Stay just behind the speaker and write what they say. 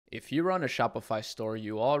If you run a Shopify store,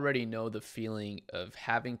 you already know the feeling of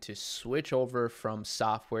having to switch over from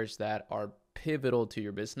softwares that are pivotal to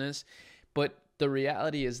your business. But the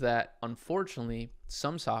reality is that unfortunately,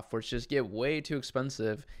 some softwares just get way too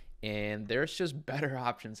expensive and there's just better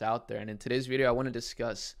options out there. And in today's video, I want to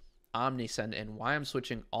discuss OmniSend and why I'm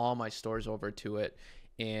switching all my stores over to it.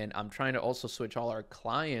 And I'm trying to also switch all our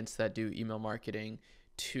clients that do email marketing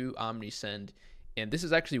to OmniSend. And this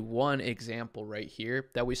is actually one example right here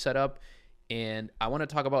that we set up. And I want to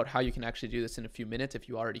talk about how you can actually do this in a few minutes if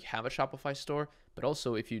you already have a Shopify store, but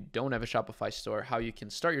also if you don't have a Shopify store, how you can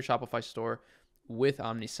start your Shopify store with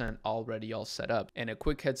OmniSend already all set up. And a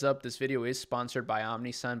quick heads up, this video is sponsored by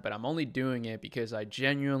OmniSend, but I'm only doing it because I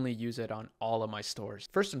genuinely use it on all of my stores.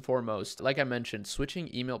 First and foremost, like I mentioned,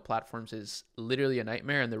 switching email platforms is literally a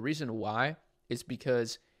nightmare. And the reason why is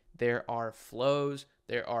because there are flows,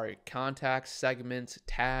 there are contacts, segments,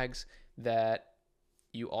 tags that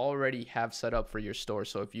you already have set up for your store.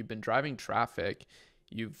 So if you've been driving traffic,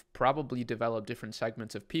 you've probably developed different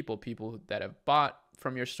segments of people that have bought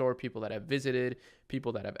from your store, people that have visited,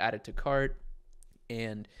 people that have added to cart.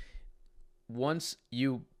 And once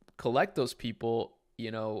you collect those people,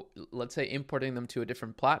 let's say importing them to a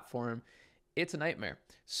different platform, it's a nightmare.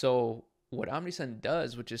 So what OmniSend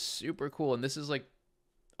does, which is super cool, and this is like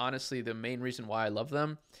honestly the main reason why I love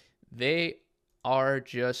them, they are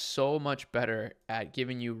just so much better at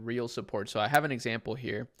giving you real support. So I have an example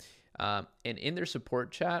here, and in their support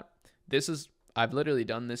chat, I've literally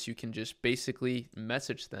done this. You can just basically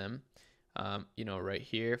message them, right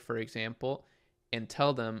here, for example, and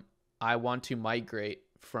tell them I want to migrate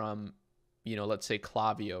from, let's say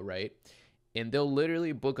Klaviyo, right? And they'll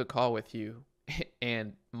literally book a call with you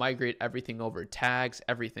and migrate everything over, tags,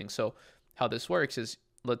 everything. So how this works is,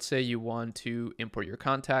 let's say you want to import your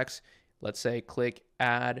contacts. Let's say click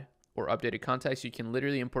add or updated contacts. You can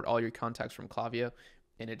literally import all your contacts from Klaviyo,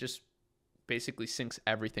 and it just basically syncs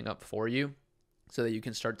everything up for you so that you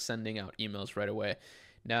can start sending out emails right away.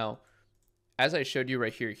 Now, as I showed you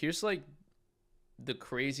right here, here's like the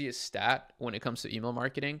craziest stat when it comes to email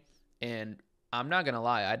marketing. And I'm not going to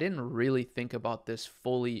lie, I didn't really think about this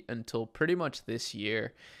fully until pretty much this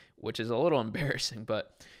year, which is a little embarrassing,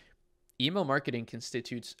 but email marketing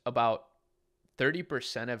constitutes about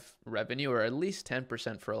 30% of revenue, or at least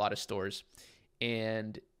 10% for a lot of stores.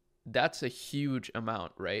 And that's a huge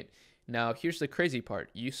amount, right? Now, here's the crazy part.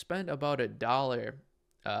 You spend about $1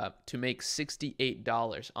 to make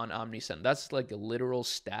 $68 on OmniSend. That's like a literal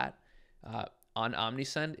stat on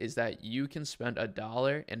OmniSend, is that you can spend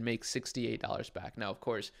 $1 and make $68 back. Now, of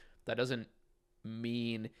course, that doesn't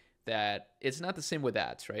mean that it's not the same with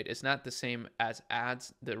ads, right? It's not the same as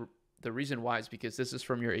ads. The reason why is because this is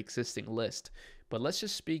from your existing list. But let's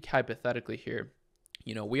just speak hypothetically here.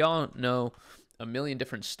 We all know a million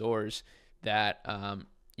different stores that,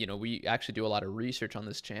 we actually do a lot of research on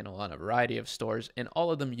this channel on a variety of stores, and all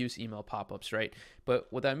of them use email pop-ups, right? But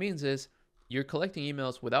what that means is you're collecting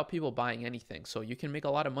emails without people buying anything. So you can make a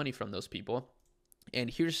lot of money from those people. And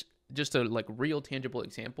here's just a real tangible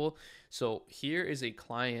example. So here is a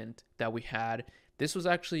client that we had. This was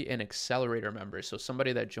actually an accelerator member. So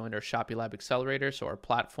somebody that joined our Shopee Lab Accelerator, so our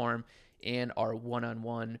platform and our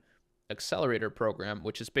one-on-one accelerator program,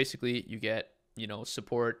 which is basically you get,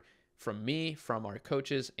 support from me, from our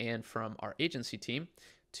coaches, and from our agency team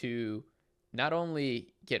to not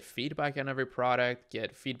only get feedback on every product,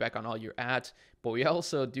 get feedback on all your ads, but we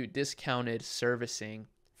also do discounted servicing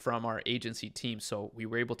from our agency team. So we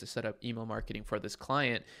were able to set up email marketing for this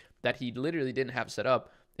client that he literally didn't have set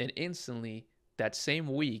up, and instantly that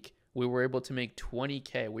same week, we were able to make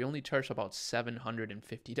 $20K. We only charged about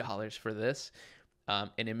 $750 for this, and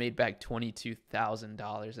it made back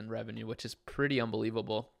 $22,000 in revenue, which is pretty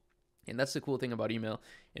unbelievable. And that's the cool thing about email.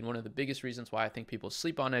 And one of the biggest reasons why I think people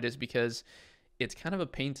sleep on it is because it's kind of a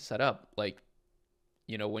pain to set up.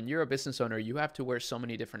 When you're a business owner, you have to wear so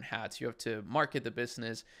many different hats. You have to market the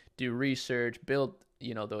business, do research, build,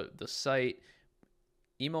 the site.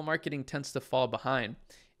 Email marketing tends to fall behind.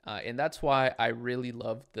 And that's why I really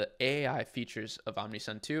love the AI features of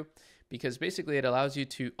OmniSend too, because basically it allows you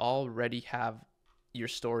to already have your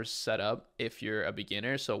stores set up if you're a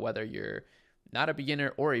beginner. So whether you're not a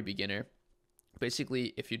beginner or a beginner,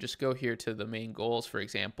 basically if you just go here to the main goals, for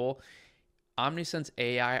example, OmniSend's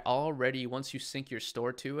AI already, once you sync your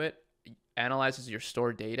store to it, analyzes your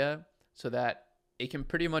store data so that it can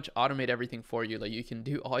pretty much automate everything for you. Like you can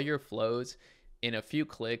do all your flows in a few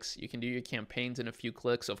clicks. You can do your campaigns in a few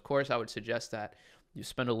clicks. Of course, I would suggest that you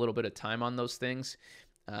spend a little bit of time on those things.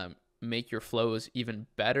 Make your flows even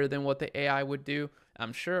better than what the AI would do.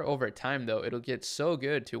 I'm sure over time, though, it'll get so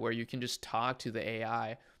good to where you can just talk to the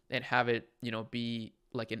AI and have it, be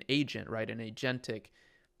like an agent, right? An agentic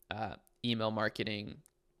uh, email marketing,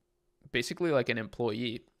 basically like an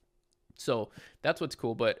employee. So that's what's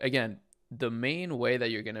cool. But again, the main way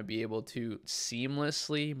that you're going to be able to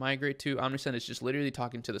seamlessly migrate to Omnisend is just literally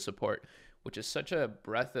talking to the support, which is such a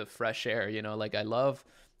breath of fresh air. Like I love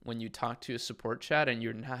when you talk to a support chat and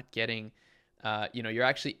you're not getting, you're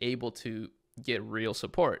actually able to get real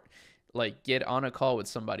support. Like get on a call with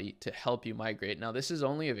somebody to help you migrate. Now, this is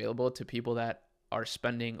only available to people that are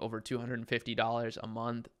spending over $250 a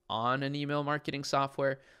month on an email marketing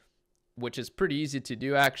software, which is pretty easy to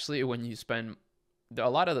do actually when you spend a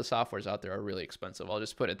lot of the softwares out there are really expensive. I'll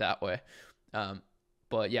just put it that way.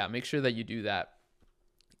 But yeah, make sure that you do that.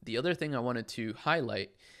 The other thing I wanted to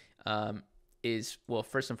highlight is, well,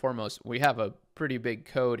 first and foremost, we have a pretty big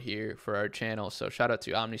code here for our channel. So shout out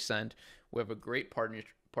to Omnisend. We have a great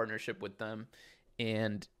partnership with them.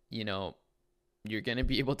 And, you're going to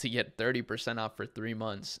be able to get 30% off for 3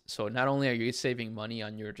 months. So not only are you saving money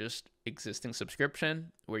on your just existing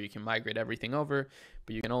subscription where you can migrate everything over,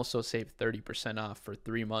 but you can also save 30% off for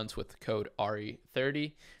 3 months with the code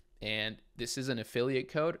RE30. And this is an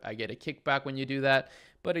affiliate code. I get a kickback when you do that.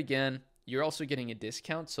 But again, you're also getting a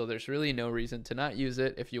discount. So there's really no reason to not use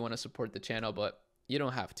it if you want to support the channel, but you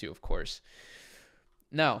don't have to, of course.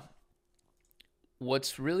 Now,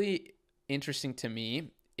 what's really interesting to me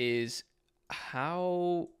is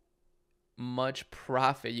how much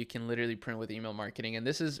profit you can literally print with email marketing. And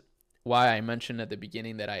this is why I mentioned at the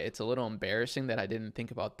beginning that it's a little embarrassing that I didn't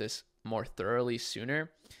think about this more thoroughly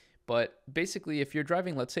sooner. But basically, if you're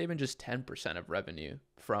driving, let's say even just 10% of revenue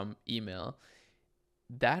from email,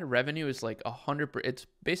 that revenue is like 100%. It's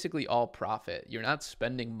basically all profit. You're not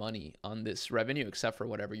spending money on this revenue except for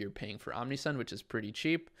whatever you're paying for Omnisend, which is pretty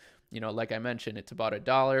cheap. Like I mentioned, it's about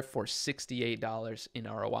 $1 for $68 in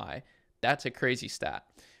ROI. That's a crazy stat.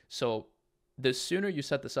 So the sooner you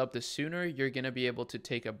set this up, the sooner you're going to be able to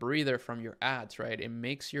take a breather from your ads, right? It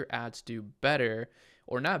makes your ads do better,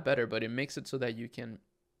 or not better, but it makes it so that you can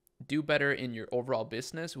do better in your overall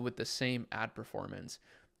business with the same ad performance.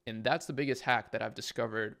 And that's the biggest hack that I've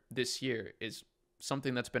discovered this year, is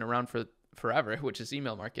something that's been around for forever, which is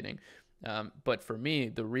email marketing. But for me,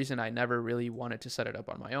 the reason I never really wanted to set it up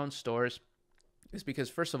on my own stores is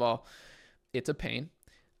because, first of all, it's a pain.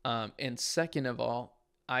 And second of all,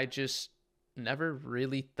 I just never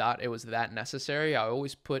really thought it was that necessary. I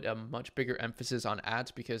always put a much bigger emphasis on ads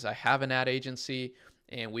because I have an ad agency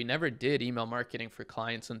and we never did email marketing for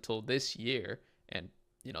clients until this year. And,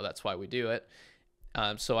 that's why we do it.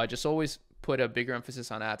 So I just always put a bigger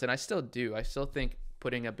emphasis on ads, and I still do. I still think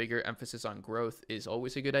putting a bigger emphasis on growth is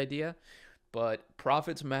always a good idea, but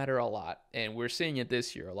profits matter a lot. And we're seeing it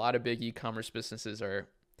this year. A lot of big e-commerce businesses are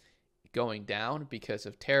going down because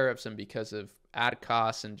of tariffs and because of ad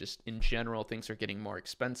costs, and just in general, things are getting more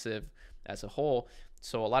expensive as a whole.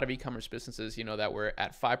 So a lot of e-commerce businesses, that were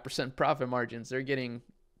at 5% profit margins, they're getting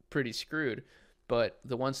pretty screwed. But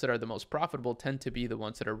the ones that are the most profitable tend to be the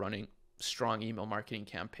ones that are running strong email marketing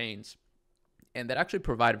campaigns and that actually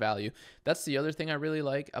provide value. That's the other thing I really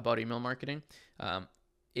like about email marketing,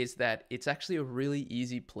 is that it's actually a really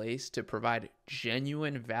easy place to provide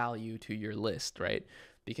genuine value to your list, right?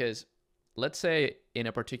 Because let's say in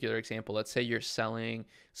a particular example, let's say you're selling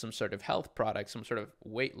some sort of health product, some sort of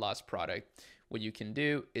weight loss product. What you can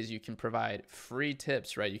do is you can provide free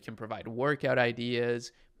tips, right? You can provide workout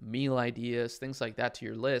ideas, meal ideas, things like that to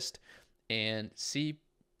your list and see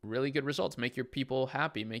really good results. Make your people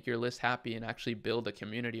happy, make your list happy, and actually build a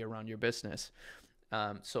community around your business.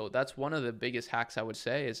 So that's one of the biggest hacks I would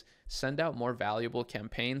say, is send out more valuable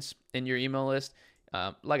campaigns in your email list.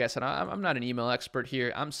 Like I said, I'm not an email expert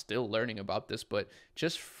here. I'm still learning about this, but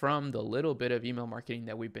just from the little bit of email marketing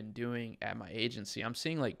that we've been doing at my agency, I'm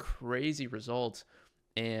seeing like crazy results,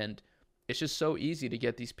 and it's just so easy to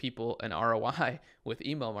get these people an ROI with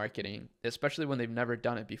email marketing, especially when they've never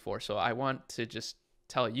done it before. So I want to just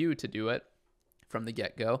tell you to do it from the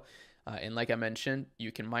get-go. And like I mentioned,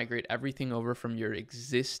 you can migrate everything over from your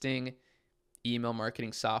existing email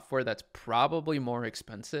marketing software that's probably more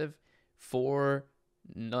expensive for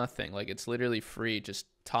nothing. Like, it's literally free. Just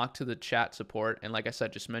talk to the chat support. And like I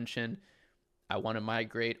said, just mention, I want to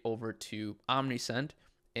migrate over to Omnisend,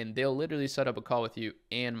 and they'll literally set up a call with you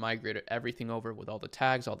and migrate everything over with all the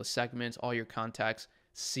tags, all the segments, all your contacts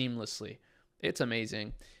seamlessly. It's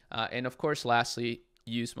amazing. And of course, lastly,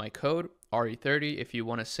 use my code RE30 if you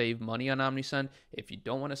want to save money on Omnisend. If you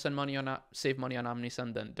don't want to save money on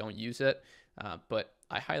Omnisend, then don't use it. But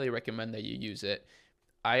I highly recommend that you use it.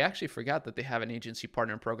 I actually forgot that they have an agency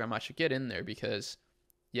partner program. I should get in there because,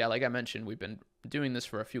 yeah, like I mentioned, we've been doing this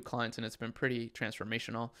for a few clients, and it's been pretty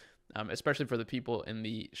transformational, especially for the people in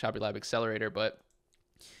the Shopify Lab Accelerator. But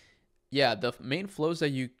yeah, the main flows that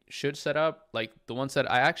you should set up, like the ones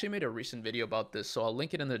that I actually made a recent video about this, so I'll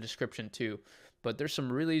link it in the description too. But there's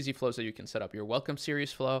some really easy flows that you can set up: your welcome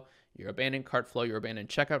series flow, your abandoned cart flow, your abandoned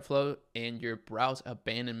checkout flow, and your browse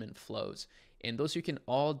abandonment flows. And those you can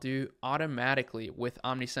all do automatically with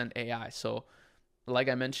Omnisend AI. So like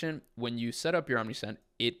I mentioned, when you set up your Omnisend,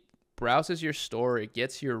 it browses your store, it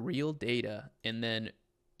gets your real data, and then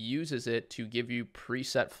uses it to give you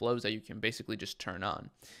preset flows that you can basically just turn on.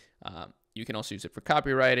 You can also use it for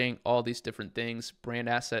copywriting, all these different things. Brand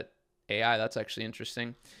asset AI, that's actually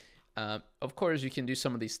interesting. Of course, you can do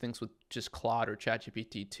some of these things with just Claude or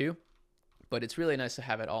ChatGPT too, but it's really nice to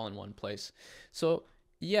have it all in one place. So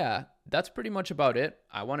yeah, that's pretty much about it.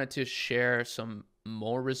 I wanted to share some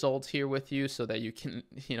more results here with you so that you can,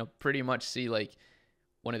 pretty much see like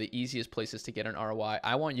one of the easiest places to get an ROI.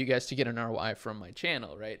 I want you guys to get an ROI from my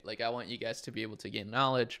channel, right? Like I want you guys to be able to gain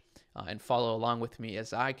knowledge and follow along with me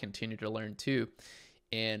as I continue to learn too,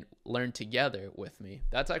 and learn together with me.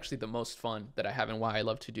 That's actually the most fun that I have, and why I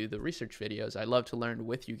love to do the research videos. I love to learn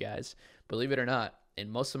with you guys. Believe it or not,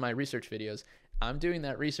 in most of my research videos, I'm doing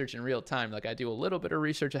that research in real time. Like I do a little bit of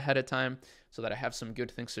research ahead of time so that I have some good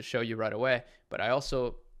things to show you right away, but I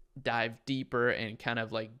also dive deeper and kind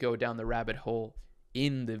of like go down the rabbit hole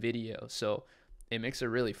in the video. So it makes it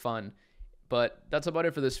really fun. But that's about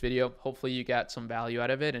it for this video. Hopefully you got some value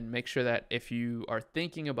out of it, and make sure that if you are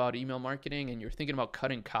thinking about email marketing and you're thinking about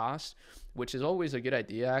cutting costs, which is always a good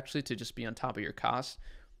idea actually, to just be on top of your costs,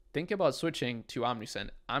 think about switching to Omnisend.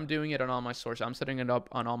 I'm doing it on all my stores. I'm setting it up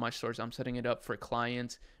on all my stores. I'm setting it up for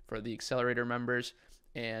clients, for the accelerator members.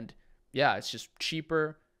 And yeah, it's just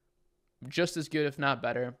cheaper, just as good, if not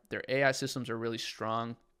better. Their AI systems are really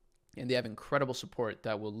strong, and they have incredible support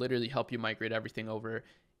that will literally help you migrate everything over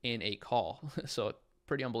in a call. So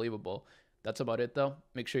pretty unbelievable. That's about it though.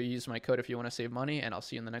 Make sure you use my code if you want to save money, and I'll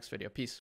see you in the next video. Peace.